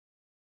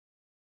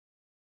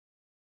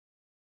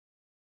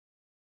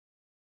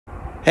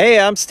Hey,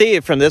 I'm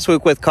Steve from This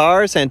Week with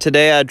Cars, and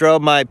today I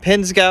drove my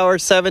Pinzgauer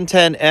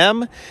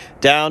 710M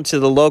down to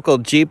the local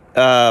Jeep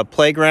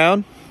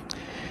playground.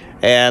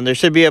 And there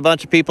should be a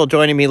bunch of people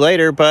joining me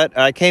later, but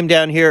I came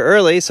down here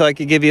early so I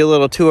could give you a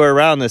little tour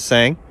around this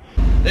thing.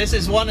 This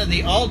is one of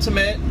the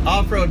ultimate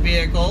off-road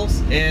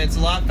vehicles. It's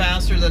a lot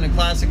faster than a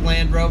classic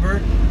Land Rover,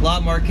 a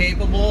lot more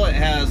capable. It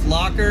has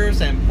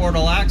lockers and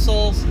portal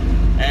axles,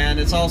 and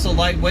it's also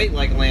lightweight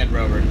like a Land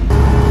Rover.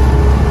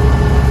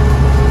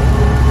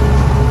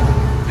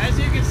 As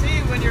you can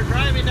see, when you're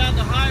driving down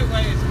the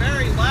highway, it's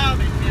very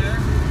loud in here.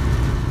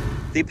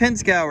 The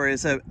Pinzgauer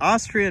is an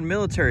Austrian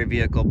military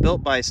vehicle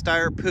built by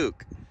Steyr.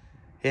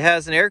 It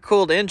has an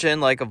air-cooled engine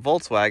like a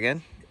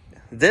Volkswagen.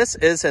 This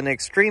is an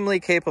extremely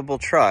capable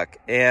truck,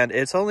 and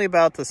it's only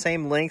about the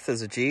same length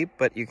as a Jeep,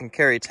 but you can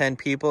carry 10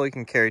 people, you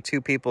can carry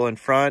 2 people in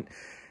front,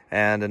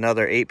 and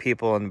another 8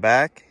 people in the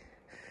back.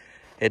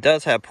 It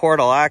does have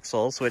portal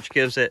axles, which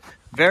gives it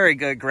very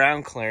good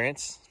ground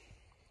clearance,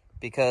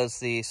 because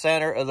the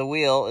center of the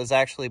wheel is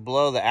actually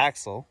below the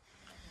axle.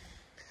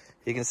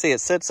 You can see it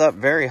sits up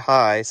very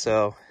high,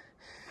 so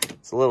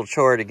it's a little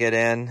chore to get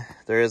in.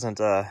 There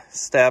isn't a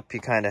step. You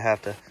kind of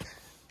have to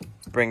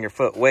bring your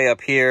foot way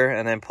up here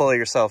and then pull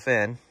yourself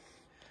in.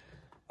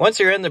 Once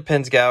you're in the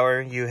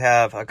Pinzgauer, you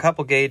have a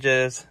couple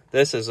gauges.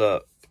 This is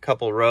a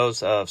couple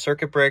rows of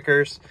circuit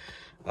breakers.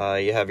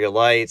 You have your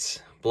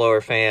lights,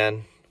 blower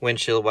fan,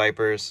 windshield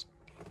wipers,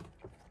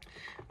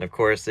 and of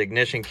course the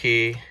ignition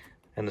key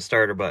and the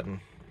starter button.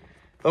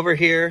 Over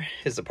here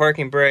is the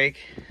parking brake.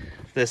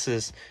 This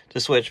is to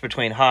switch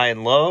between high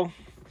and low.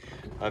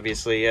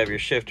 Obviously you have your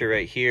shifter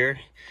right here.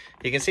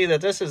 You can see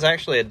that this is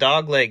actually a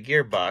dogleg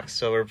gearbox,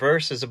 so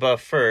reverse is above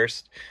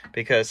first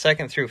because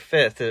second through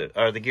fifth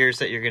are the gears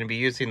that you're going to be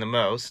using the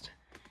most.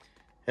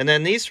 And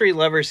then these 3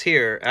 levers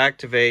here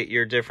activate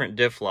your different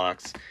diff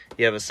locks.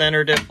 You have a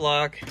center diff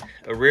lock,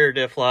 a rear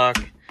diff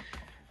lock,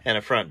 and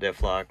a front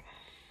diff lock.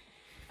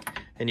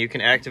 And you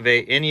can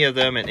activate any of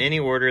them in any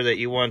order that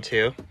you want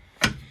to.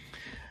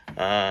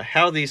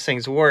 How these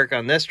things work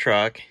on this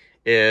truck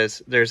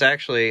is there's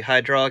actually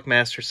hydraulic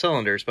master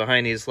cylinders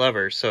behind these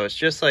levers, so it's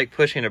just like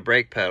pushing a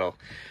brake pedal,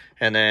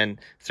 and then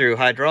through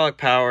hydraulic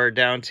power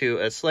down to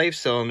a slave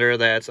cylinder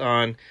that's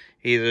on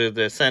either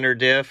the center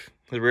diff,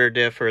 the rear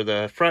diff, or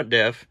the front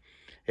diff.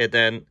 It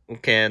then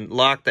can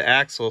lock the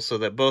axle so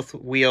that both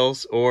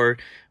wheels, or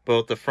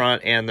both the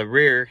front and the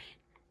rear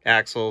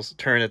axles,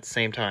 turn at the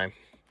same time.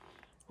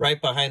 Right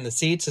behind the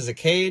seats is a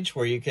cage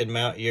where you can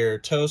mount your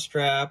tow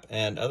strap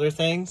and other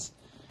things.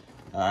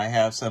 I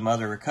have some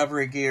other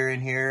recovery gear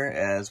in here,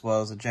 as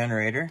well as a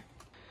generator.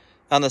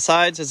 On the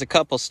sides is a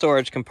couple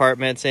storage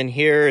compartments. In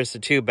here is the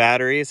 2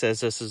 batteries, as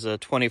this is a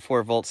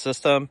 24-volt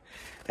system,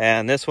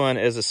 and this one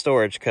is a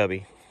storage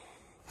cubby.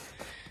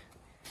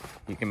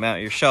 You can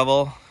mount your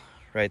shovel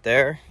right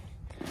there.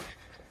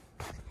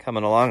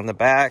 Coming along in the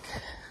back,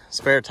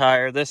 spare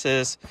tire. This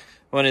is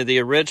one of the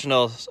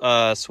original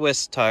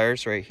Swiss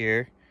tires right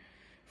here.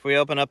 If we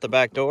open up the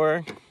back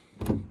door,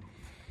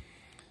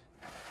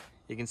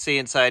 you can see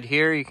inside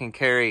here you can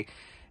carry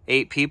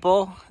 8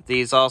 people.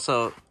 These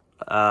also,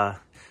 the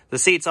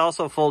seats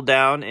also fold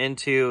down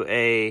into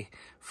a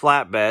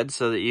flatbed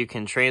so that you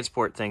can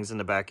transport things in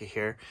the back of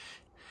here.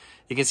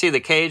 You can see the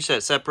cage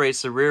that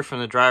separates the rear from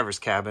the driver's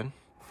cabin.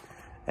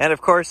 And of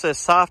course this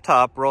soft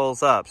top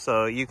rolls up,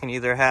 so you can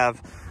either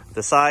have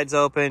the sides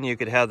open, you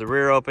could have the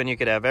rear open, you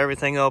could have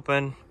everything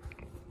open.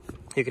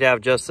 You could have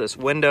just this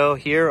window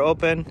here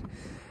open.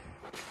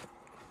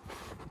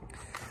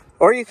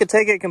 Or you could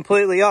take it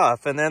completely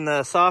off, and then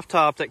the soft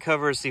top that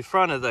covers the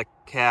front of the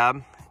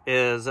cab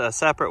is a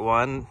separate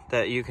one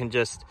that you can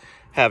just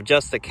have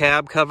just the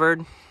cab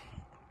covered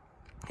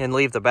and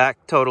leave the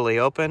back totally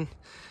open.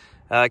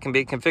 It can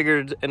be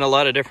configured in a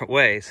lot of different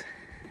ways.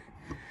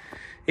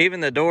 Even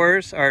the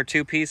doors are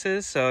 2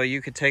 pieces, so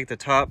you could take the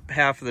top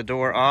half of the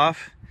door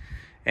off,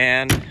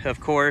 and of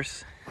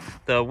course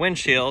the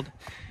windshield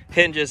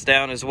hinges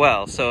down as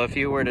well. So if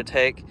you were to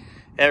take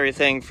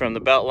everything from the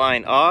belt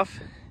line off,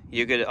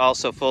 you could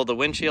also fold the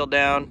windshield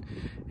down,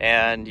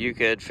 and you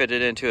could fit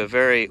it into a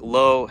very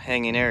low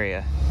hanging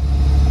area.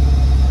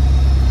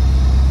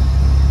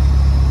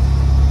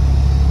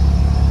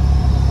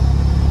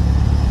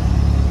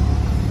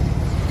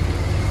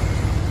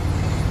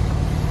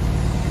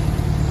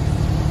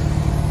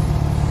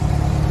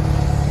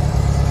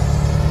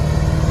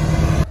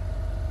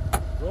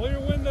 Roll your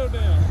window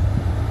down.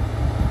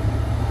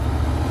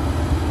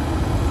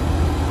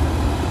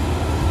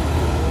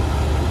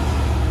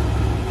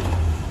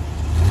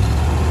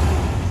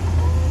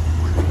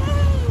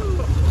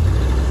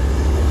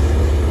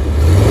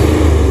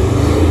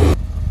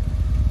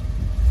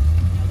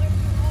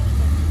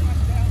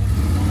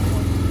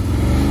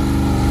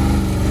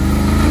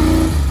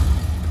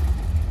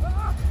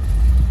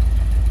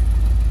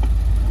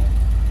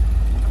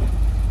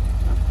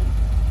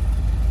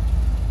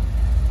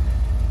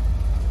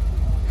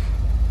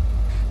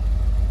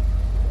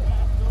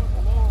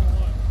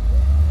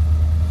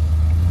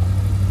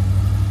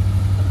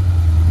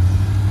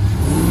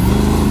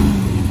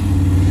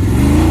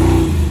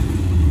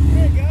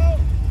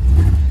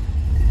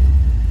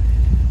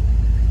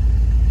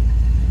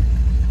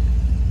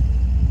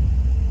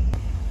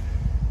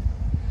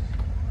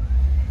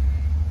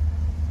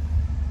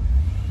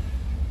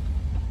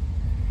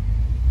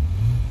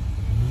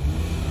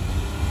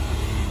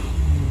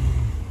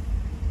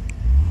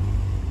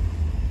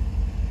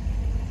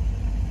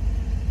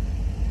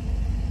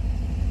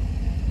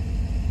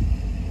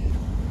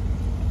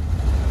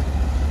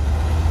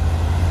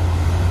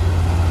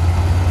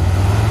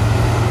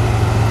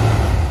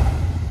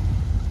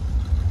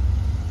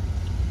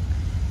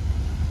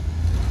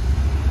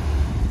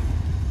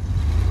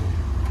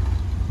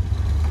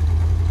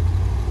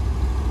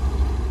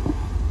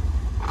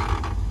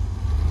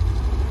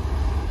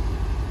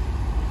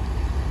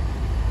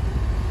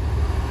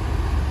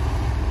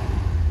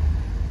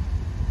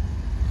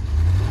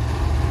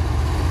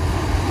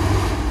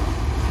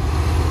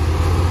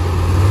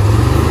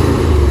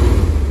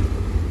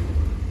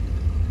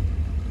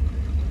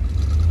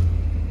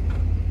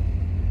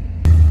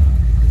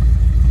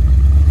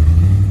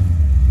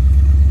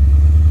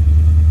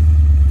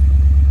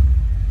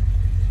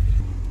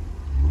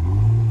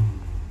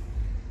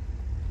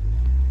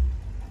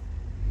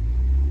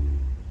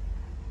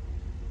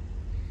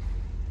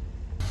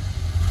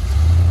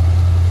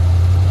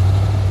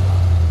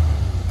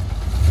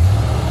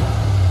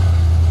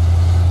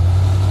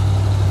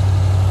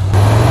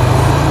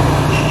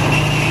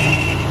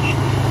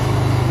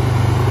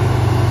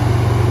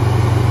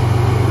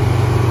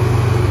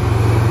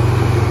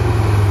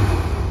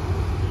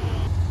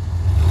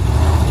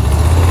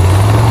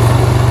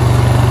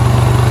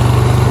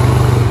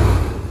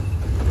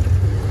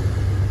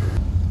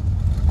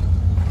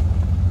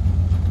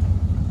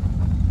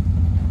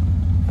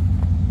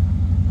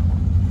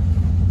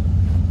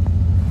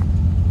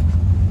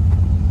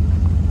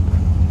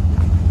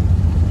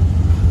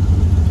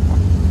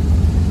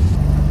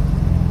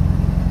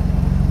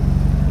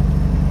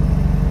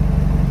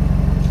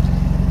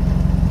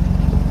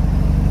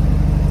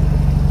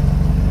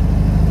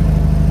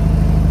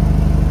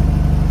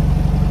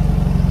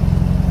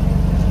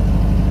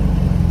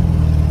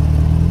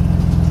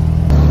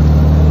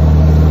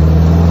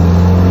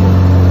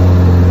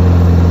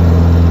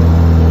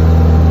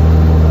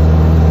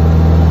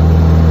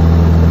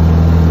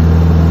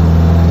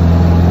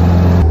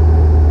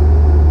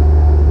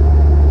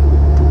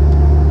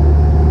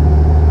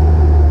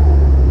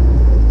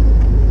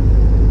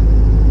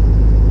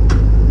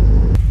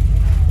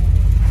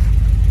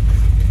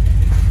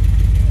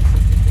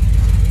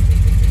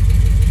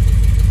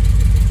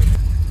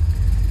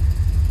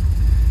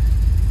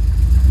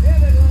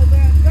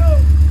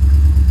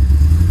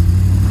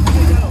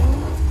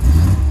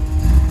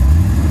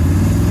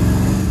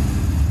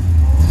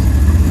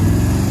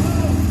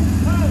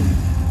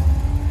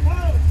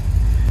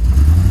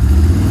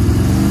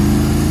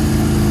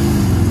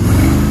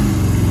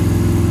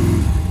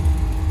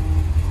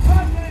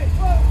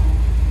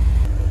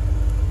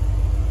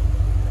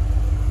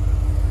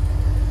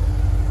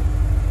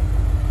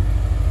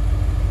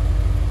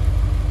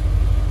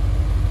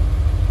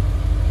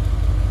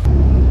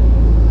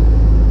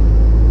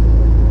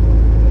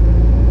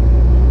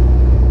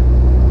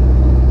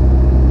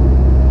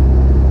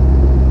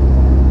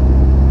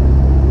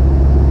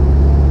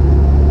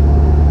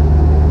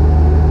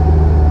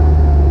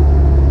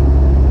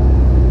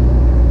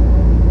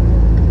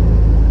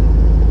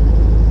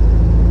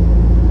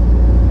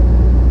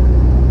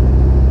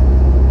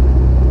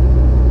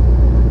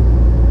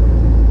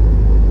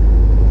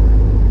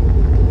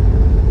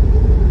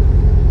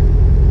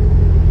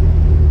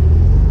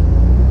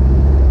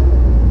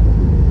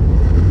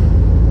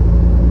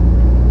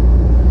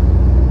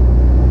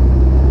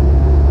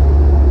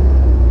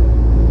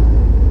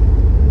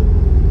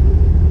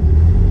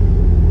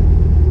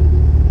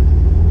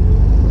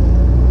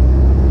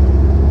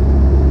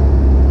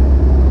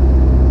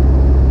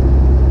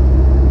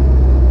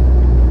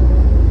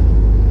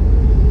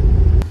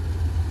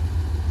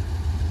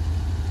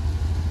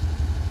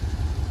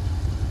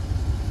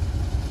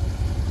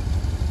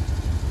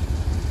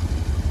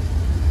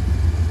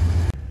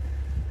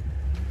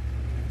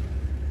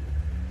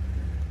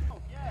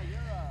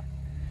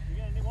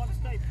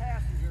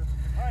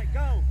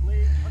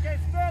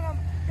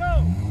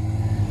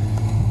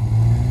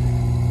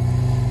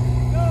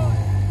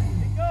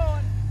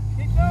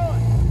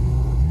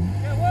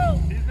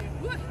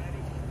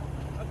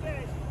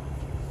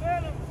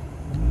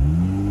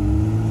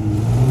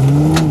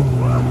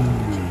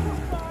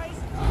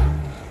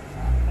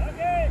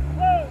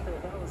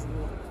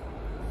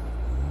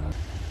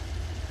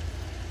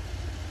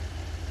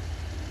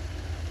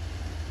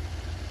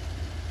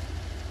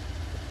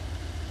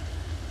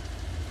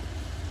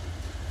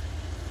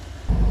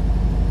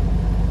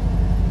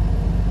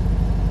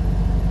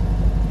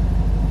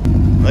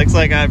 Looks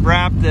like I've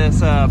wrapped this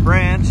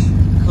branch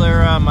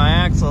clear on my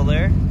axle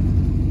there.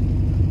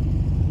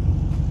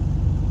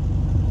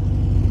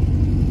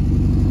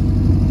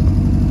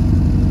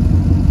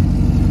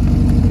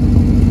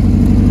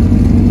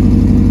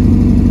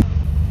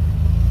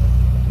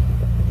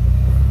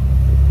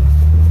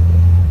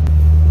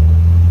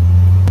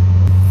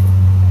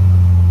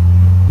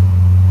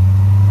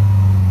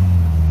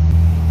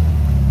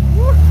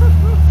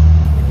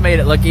 Made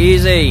it look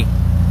easy.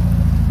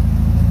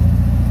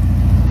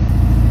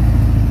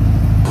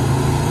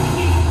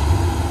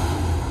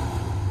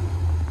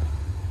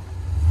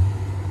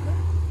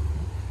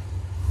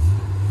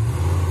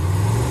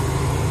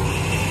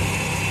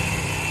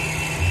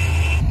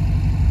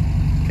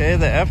 Okay,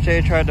 the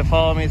FJ tried to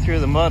follow me through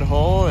the mud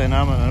hole, and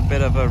I'm on a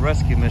bit of a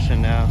rescue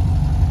mission now.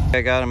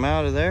 I got him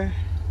out of there.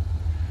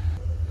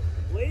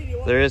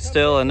 There is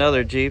still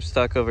another Jeep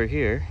stuck over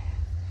here.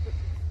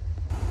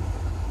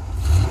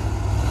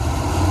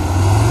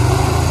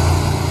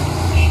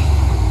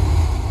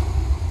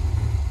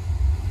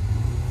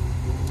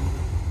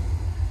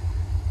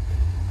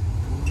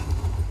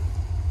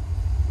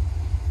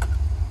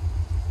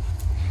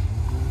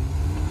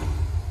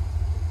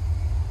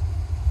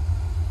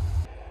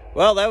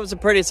 Well, that was a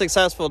pretty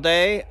successful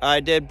day. I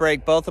did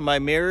break both of my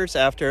mirrors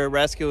after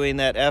rescuing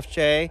that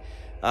FJ.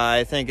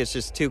 I think it's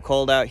just too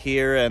cold out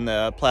here, and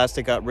the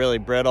plastic got really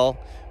brittle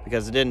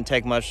because it didn't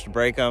take much to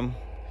break them.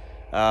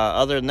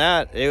 Other than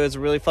that, it was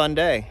a really fun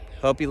day.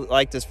 Hope you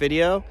liked this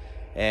video,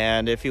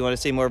 and if you want to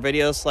see more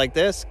videos like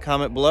this,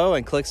 comment below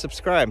and click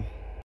subscribe.